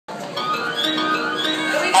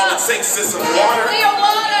All it takes is some water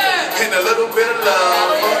and a little bit of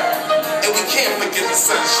love, and we can't forget the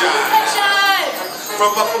sunshine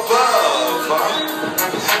from up above.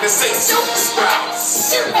 They say super sprouts,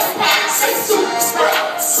 say super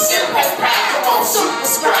sprouts, come on super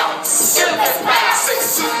sprouts, say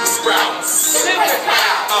super sprouts.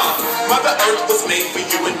 Mother Earth was made for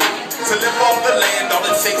you and me. To live off the land, all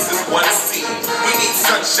it takes is one seed. We need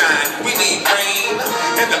sunshine, we need rain,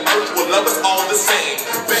 and the earth will love us all the same.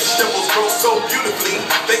 Vegetables grow so beautifully,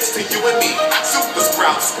 thanks to you and me. Super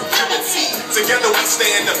sprouts, unity. Together we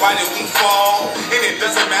stand, divided we fall, and it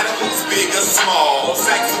doesn't matter who's big or small.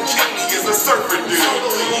 Zach Zucchini is a surfer dude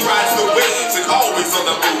who rides the waves and always on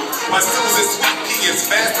the move. My Susan Sweet Pea is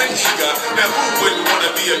fast and eager. Now who wouldn't want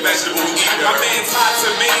to be a vegetable eater? My man's hot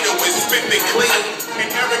tomato is spiffing clean, and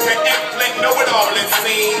Erica eggplant know it all and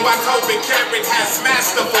seen. Why Kobe Carrot has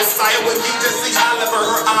masterful sight. When you just see Oliver,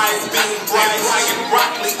 her eyes beam bright. And Brian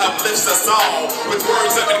Broccoli uplifts us all with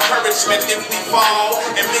words of encouragement if we fall.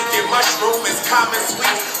 And Mickey Mushroom is common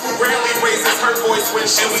sweet, who rarely raises her voice when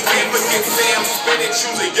she. And we can't forget Sam Spinach,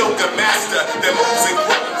 who's a yoga master that moves and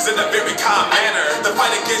grooves in a very calm manner. The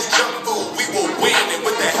fight against junk food, we will win, and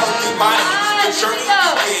with a healthy body, the journey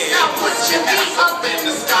begins. Now put your feet up in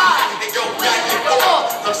the sky and go back and forth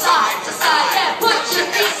from side to side. Yeah, put your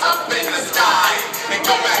feet up in the sky and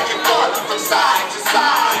go back and forth from side to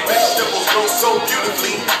side. Vegetables grow so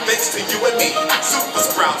beautifully, thanks to you and me. Super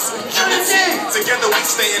sprouts, unity. Together we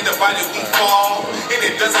stand, divided we fall, and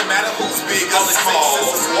it doesn't matter who's big or small. All it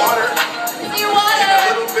takes is water and a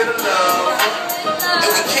little bit of love,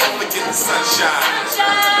 and we can't forget the sunshine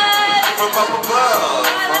from up above.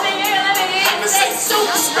 And they say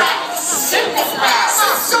super sprouts, super sprouts,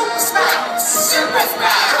 super sprouts, super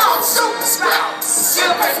sprouts. Come on, super sprouts,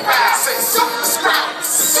 super sprouts. Say super sprouts,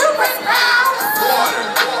 super sprouts. Water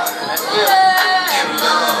and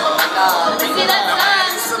love.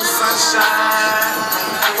 Some sunshine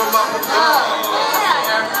from up above.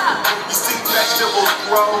 You see vegetables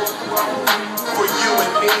grow for you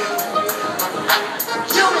and me.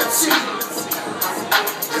 Unity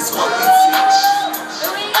is what we see.